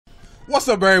What's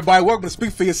up, everybody? Welcome to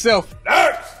Speak For Yourself,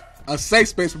 a safe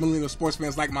space for millennial sports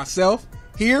fans like myself.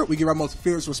 Here, we give our most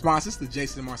fearless responses to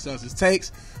Jason and Marcellus'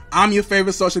 takes. I'm your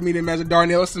favorite social media manager,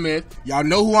 Darnell Smith. Y'all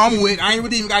know who I'm with. I ain't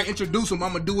really even got to introduce him.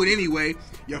 I'm going to do it anyway.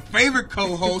 Your favorite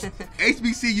co-host,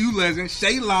 HBCU legend,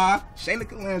 Shayla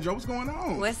Calandro. What's going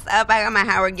on? What's up? I got my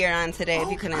Howard gear on today,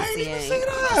 if you couldn't see it. See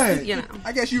that. You know.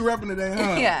 I guess you repping today,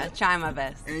 huh? Yeah, trying my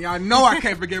best. And y'all know I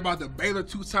can't forget about the Baylor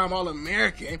two-time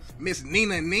All-American, Miss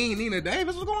Nina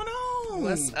Davis. What's going on?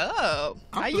 What's up?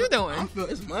 How you doing?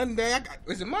 It's Monday.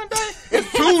 Is it Monday? It's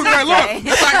Tuesday. Look,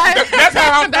 that's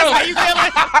how I'm feeling. How you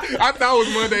feeling? I thought it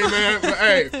was Monday, man. But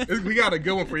hey, we got a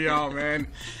good one for y'all, man.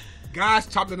 Guys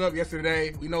chopped it up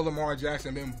yesterday. We know Lamar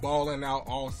Jackson been balling out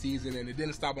all season, and it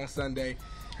didn't stop on Sunday.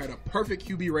 Had a perfect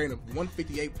QB rating of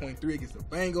 158.3 against the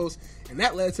Bengals, and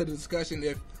that led to the discussion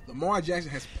if Lamar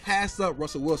Jackson has passed up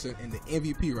Russell Wilson in the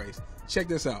MVP race. Check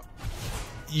this out.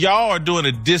 Y'all are doing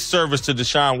a disservice to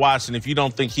Deshaun Watson if you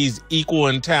don't think he's equal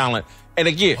in talent. And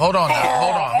again, hold on.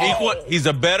 Equal. He's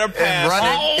a better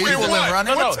passer. Equal in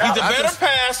running. No, he's a better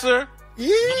passer.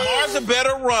 Yeah. Lamar's a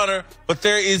better runner, but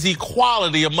there is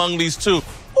equality among these two.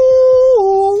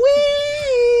 Ooh-wee.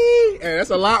 Hey,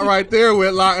 that's a lot right there,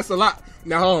 Whitlock. That's a lot.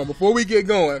 Now, hold on. Before we get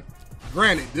going,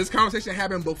 granted, this conversation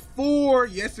happened before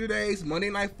yesterday's Monday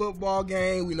Night Football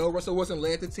game. We know Russell Wilson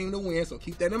led the team to win, so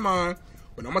keep that in mind.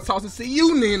 But I'm going to toss it to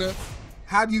you, Nina.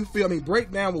 How do you feel? I mean,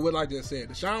 break down what I just said.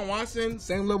 Deshaun Watson,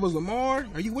 same level as Lamar.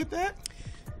 Are you with that?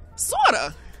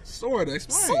 Sorta.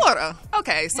 Explain. Sorta.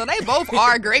 Okay, so they both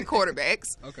are great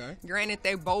quarterbacks. Okay. Granted,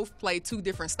 they both play two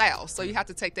different styles, so you have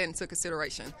to take that into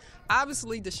consideration.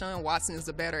 Obviously, Deshaun Watson is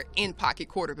a better in-pocket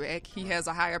quarterback. He has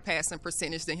a higher passing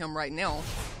percentage than him right now.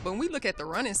 But when we look at the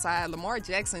running side, Lamar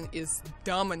Jackson is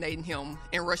dominating him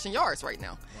in rushing yards right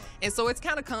now. And so it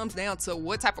kind of comes down to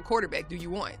what type of quarterback do you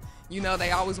want? You know,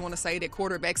 they always want to say that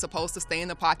quarterback's supposed to stay in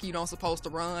the pocket, you don't supposed to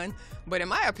run. But in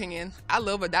my opinion, I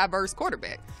love a diverse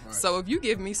quarterback. Right. So if you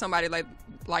give me somebody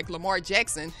like Lamar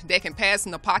Jackson that can pass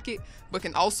in the pocket but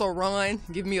can also run,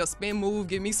 give me a spin move,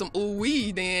 give me some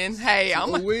ooh-wee, then, hey,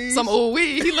 some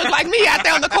ooh-wee. He looked like me out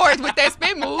there on the court with that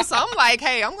spin move. So I'm like,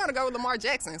 hey, I'm going to go with Lamar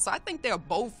Jackson. So I think they're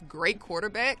both great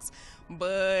quarterbacks.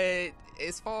 But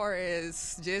as far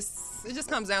as it just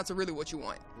comes down to really what you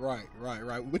want. Right.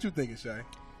 What you thinking, Shay?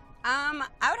 I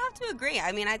would have to agree.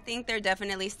 I mean, I think they're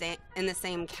definitely in the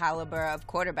same caliber of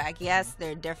quarterback. Yes,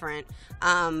 they're different.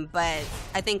 But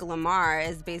I think Lamar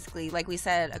is basically, like we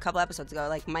said a couple episodes ago,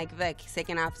 like Mike Vick, he's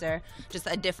taken after just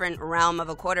a different realm of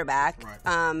a quarterback,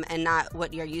 right. And not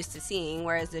what you're used to seeing,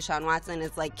 whereas Deshaun Watson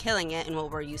is like killing it in what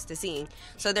we're used to seeing.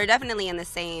 So they're definitely in the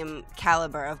same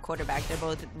caliber of quarterback. They're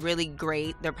both really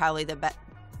great. They're probably the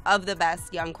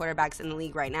best young quarterbacks in the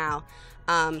league right now.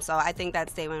 So I think that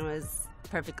statement was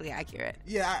perfectly accurate.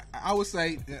 Yeah, I would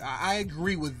say I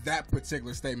agree with that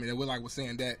particular statement. That Whitlock was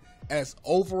saying that as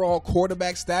overall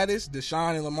quarterback status,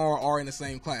 Deshaun and Lamar are in the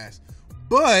same class.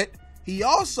 But he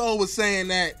also was saying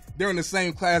that they're in the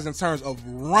same class in terms of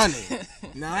running.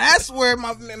 Now that's where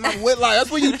my Whitlock. That's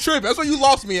where you tripping. That's where you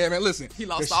lost me at, man. Listen, he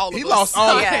lost all of us. He lost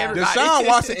all of yeah. us. Deshaun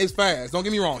Watson is fast. Don't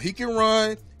get me wrong. He can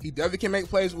run. He definitely can make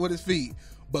plays with his feet.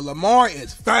 But Lamar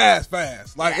is fast.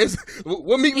 Like, yeah. It's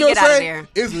what Meek Mill say.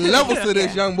 It's levels to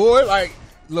this young boy. Like,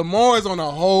 Lamar is on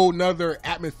a whole nother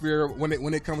atmosphere when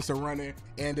it comes to running.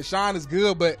 And Deshaun is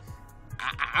good, but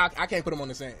I can't put him on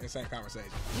the same conversation.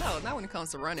 No, not when it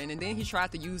comes to running. And then he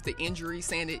tried to use the injury,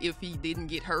 saying that if he didn't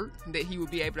get hurt, that he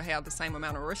would be able to have the same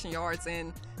amount of rushing yards.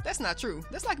 And that's not true.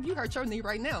 That's like if you hurt your knee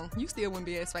right now, you still wouldn't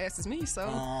be as fast as me. So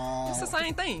it's the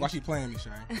same thing. Why she playing me,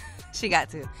 Shane? She got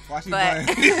to. Why she playing?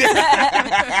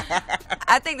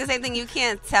 I think the same thing. You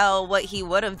can't tell what he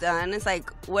would have done. It's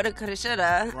like woulda, coulda,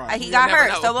 shoulda. Right. He got hurt,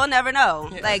 know. so we'll never know.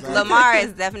 Yeah, like exactly. Lamar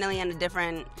is definitely in a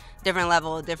different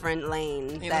level, different lane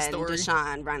In than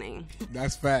Deshaun running.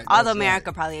 That's fact. Although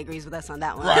America probably agrees with us on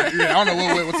that one. Right, yeah, I don't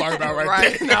know what we're talking about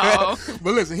Right, there. no.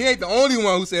 But listen, he ain't the only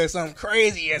one who said something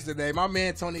crazy yesterday. My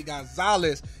man Tony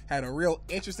Gonzalez had a real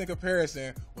interesting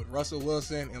comparison with Russell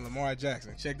Wilson and Lamar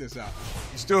Jackson. Check this out.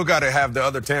 You still got to have the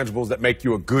other tangibles that make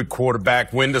you a good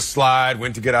quarterback, when to slide,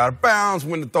 when to get out of bounds,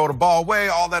 when to throw the ball away,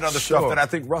 all that other stuff that I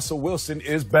think Russell Wilson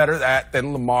is better at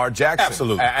than Lamar Jackson.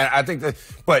 Absolutely. And I think that,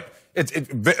 but it's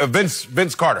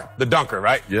Vince Carter, the dunker,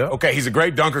 right? Yeah. Okay, he's a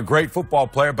great dunker, great football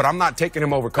player, but I'm not taking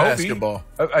him over Kobe. Basketball.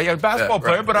 Yeah, basketball Yeah,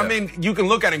 player, right, but yeah. I mean, you can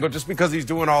look at him and go, just because he's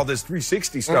doing all this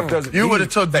 360 stuff doesn't You mean would have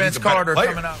took that Vince he's a better Carter player.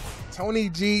 coming out. Tony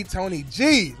G.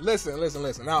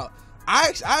 Listen. Now,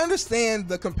 I understand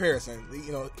the comparison.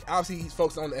 You know, obviously he's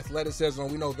focused on the athleticism.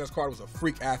 We know Vince Carter was a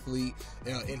freak athlete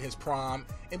in his prime.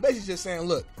 And basically just saying,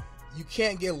 look, you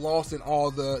can't get lost in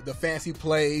all the fancy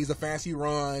plays, the fancy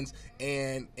runs,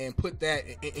 and put that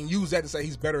and use that to say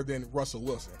he's better than Russell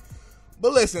Wilson.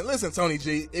 But listen, Tony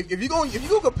G, if you're going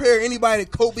to compare anybody to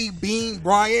Kobe, Bean,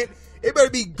 Bryant, it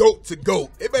better be GOAT to GOAT.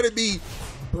 It better be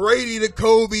Brady to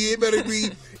Kobe. It better be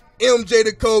MJ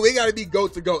to Kobe. It got to be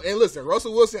GOAT to GOAT. And listen,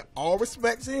 Russell Wilson, all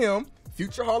respect to him,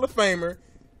 future Hall of Famer.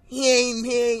 He ain't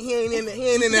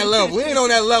in that level. He ain't on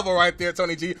that level right there,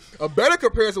 Tony G. A better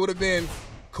comparison would have been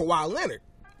Kawhi Leonard.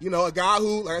 You know, a guy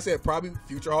who, like I said, probably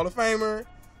future Hall of Famer,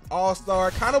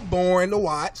 all-star, kind of boring to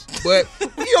watch. But,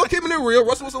 keeping it real,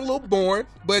 Russell was a little boring.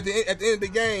 But at the end of the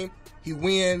game, he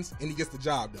wins and he gets the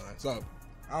job done. So,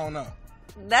 I don't know.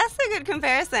 That's a good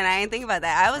comparison. I didn't think about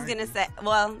that. I was going to say,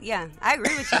 well, yeah, I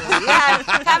agree with you. Yeah, it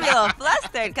got me a little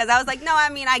flustered because I was like, no, I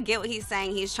mean, I get what he's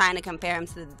saying. He's trying to compare him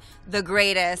to the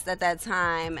greatest at that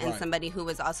time and somebody who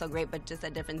was also great but just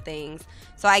at different things.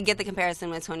 So I get the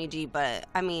comparison with Tony G, but,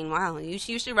 I mean, wow, you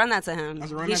should run that to him.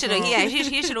 He should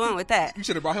have went with that. You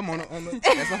should have brought him on the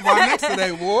SFY Next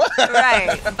today, boy.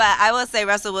 Right, but I will say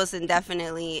Russell Wilson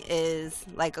definitely is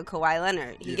like a Kawhi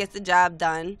Leonard. He gets the job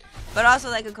done, but also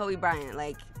like a Kobe Bryant.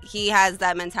 Like, he has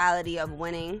that mentality of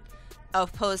winning,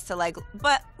 opposed to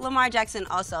but Lamar Jackson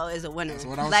also is a winner. That's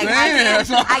what I'm saying.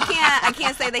 I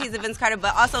can't say that he's a Vince Carter,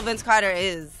 but also Vince Carter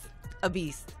is a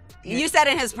beast. You said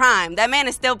in his prime, that man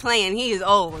is still playing. He is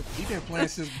old. He's been playing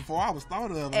since before I was thought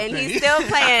of. And he's still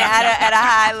playing at a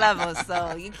high level.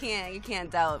 So you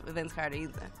can't doubt Vince Carter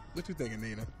either. What you thinking,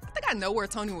 Nina? I think I know where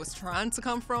Tony was trying to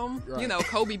come from. Right. You know,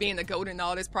 Kobe being the GOAT and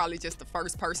all, that's probably just the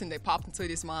first person that popped into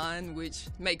his mind, which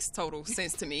makes total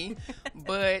sense to me.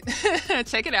 But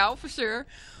check it out for sure.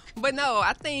 But no,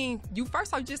 I think you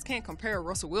just can't compare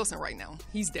Russell Wilson right now.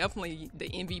 He's definitely the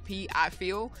MVP, I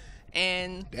feel.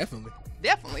 And Definitely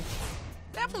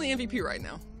MVP right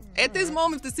now. At this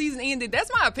moment, if the season ended, that's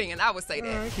my opinion. I would say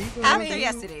that. After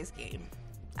yesterday's game,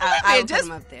 I would put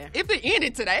him up there. If it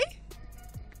ended today,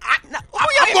 I'm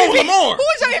going with Lamar. Who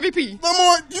is your MVP?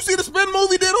 Lamar, you see the spin move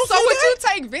he did on So would you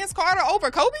take Vince Carter over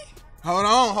Kobe? Hold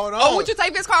on. Or would you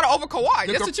take Vince Carter over Kawhi?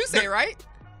 That's what you say, right?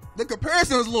 The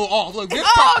comparison is a little off. Look, Vince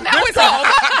now it's off.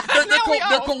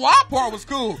 The Kawhi part was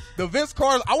cool. The Vince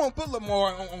Carter, I won't put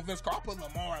Lamar on Vince Carter. I put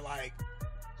Lamar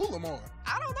who Lamar?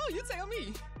 I don't know. You tell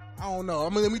me. I don't know. I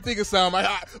mean, let me think of something.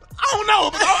 I don't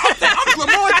know. I'm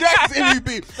Lamar Jackson's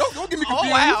MVP. Don't get me confused. Oh,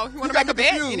 wow. You want to make a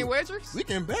bet? Any wagers? We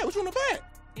can bet. What you want to bet?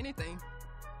 Anything.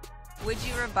 Would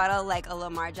you rebuttal a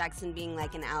Lamar Jackson being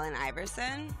like an Allen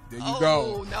Iverson? There you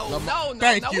go. No.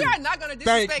 Thank you. We are not going to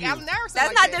disrespect Allen Iverson.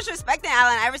 That's not disrespecting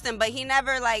Allen Iverson, but he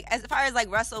never as far as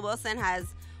Russell Wilson has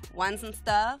won some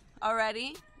stuff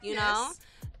already, you know?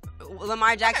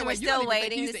 Lamar Jackson, we're still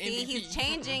waiting to see. He's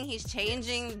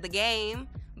changing the game,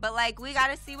 but we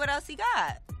got to see what else he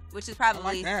got, which is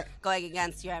probably going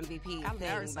against your MVP Allen thing.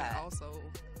 Iverson But also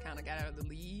kind of got out of the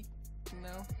league, you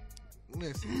know?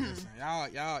 Listen,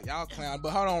 y'all clown.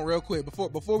 But hold on real quick.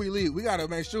 Before we leave, we got to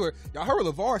make sure. Y'all heard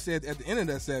what LeVar said at the end of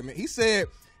that segment. He said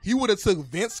he would have took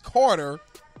Vince Carter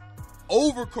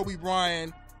over Kobe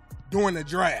Bryant during the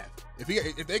draft.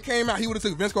 If they came out, he would have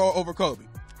took Vince Carter over Kobe.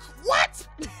 What?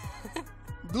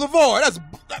 LeVar, that's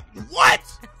what?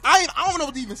 I don't know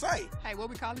what to even say. Hey, what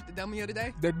we call it? The dummy of the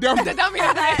day? The dummy. The dummy of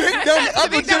the day.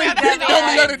 Big dummy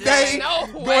of the day. No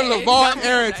Going way. LeVar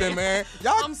Arrington, man.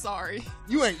 I'm sorry.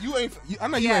 You ain't. I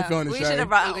know you ain't feeling the we shade. should have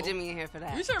brought Uncle Jimmy in here for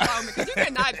that. You should have brought him because you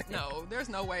cannot. No, there's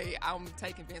no way I'm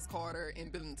taking Vince Carter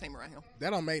and building a team around him. That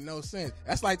don't make no sense.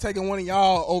 That's like taking one of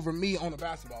y'all over me on the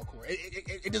basketball court.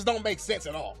 It just don't make sense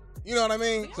at all. You know what I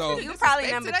mean? So you're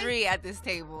probably number 3 at this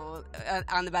table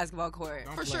on the basketball court.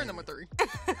 For sure, number 3.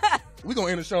 We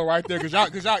gonna end the show right there because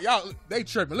y'all they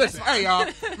tripping. Listen, hey y'all,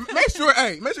 make sure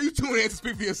you tune in to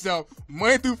Speak for Yourself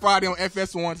Monday through Friday on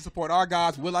FS1 to support our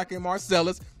guys Whitlock and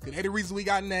Marcellus. Cause the reason we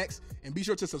got next, and be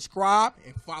sure to subscribe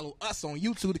and follow us on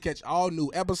YouTube to catch all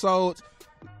new episodes.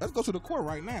 Let's go to the court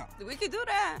right now. We could do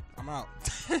that. I'm out.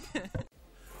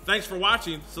 Thanks for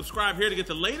watching. Subscribe here to get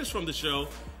the latest from the show.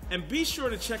 And be sure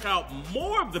to check out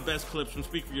more of the best clips from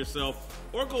Speak for Yourself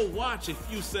or go watch a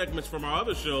few segments from our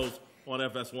other shows on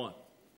FS1.